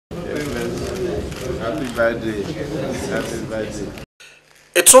Happy birthday. Happy birthday.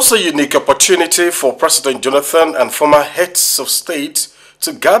 It was a unique opportunity for President Jonathan and former heads of state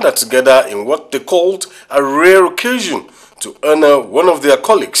to gather together in what they called a rare occasion to honor one of their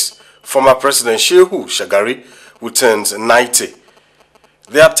colleagues, former President Shehu Shagari, who turns 90.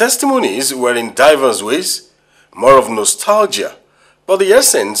 Their testimonies were in diverse ways, more of nostalgia, but the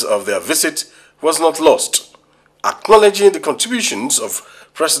essence of their visit was not lost, acknowledging the contributions of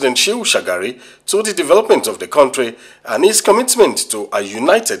President Shehu Shagari to the development of the country and his commitment to a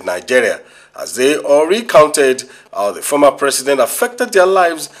united Nigeria, as they all recounted how the former president affected their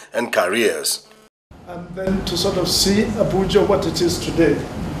lives and careers. And then to sort of see Abuja what it is today,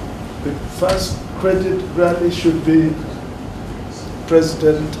 the first credit really should be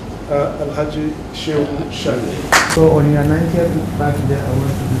President Alhaji Shehu Shagari. So on your 90th birthday, I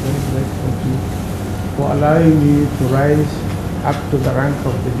want to be very grateful to you for allowing me to rise up to the rank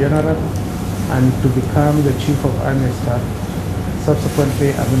of the general and to become the chief of army staff,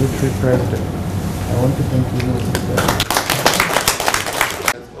 subsequently a military president. I want to thank you for that.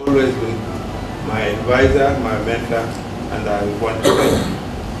 Has always been my advisor, my mentor, and I want to thank you.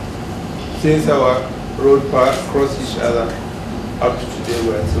 Since our road paths cross each other, up to today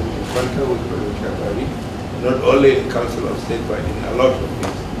we are so in contact with President Shagari, not only in Council of State but in a lot of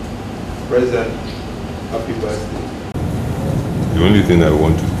things. President, happy birthday. The only thing I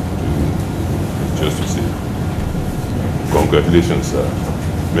want to do is just to say congratulations, sir.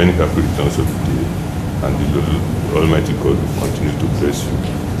 Many happy returns of the day, and the Almighty God will continue to bless you.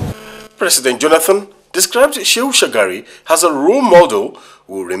 President Jonathan described Shehu Shagari as a role model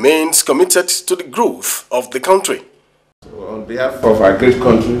who remains committed to the growth of the country. So on behalf of our great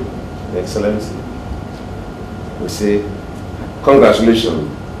country, Excellency, we say congratulations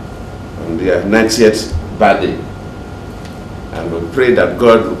on their 90th birthday. And we pray that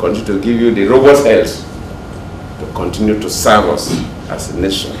God will continue to give you the robust health to continue to serve us as a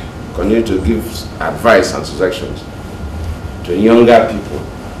nation, continue to give advice and suggestions to younger people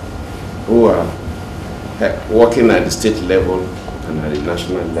who are working at the state level and at the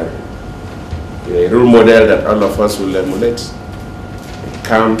national level. You're a role model that all of us will emulate, a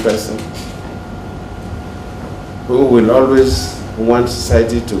calm person who will always want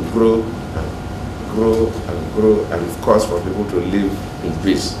society to grow and grow, and of course for people to live in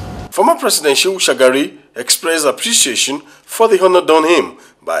peace. Former President Shehu Shagari expressed appreciation for the honor done him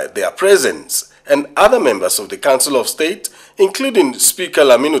by their presence and other members of the Council of State, including Speaker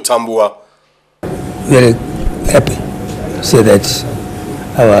Laminu Tambuwa. Very happy to say that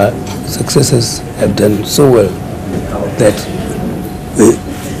our successors have done so well that we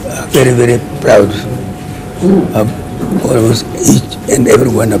are very, very proud of almost each and every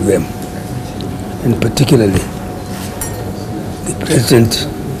one of them. And particularly the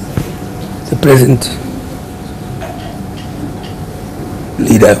present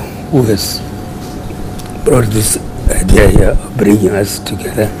leader who has brought this idea here of bringing us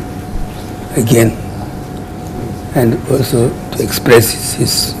together again, and also to express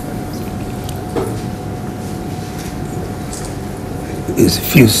his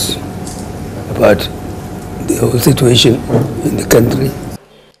views about the whole situation in the country.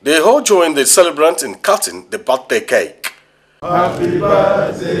 They all joined the celebrant in cutting the birthday cake. Happy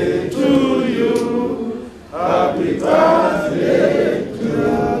birthday to you. Happy birthday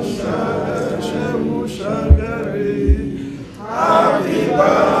to Shehu Shagari. Happy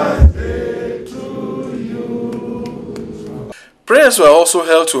birthday to you. Prayers were also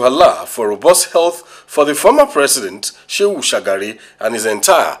held to Allah for robust health for the former president, Shehu Shagari, and his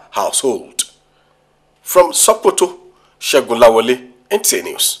entire household. From Sokoto, Shegun Lawole, NTA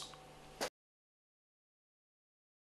News.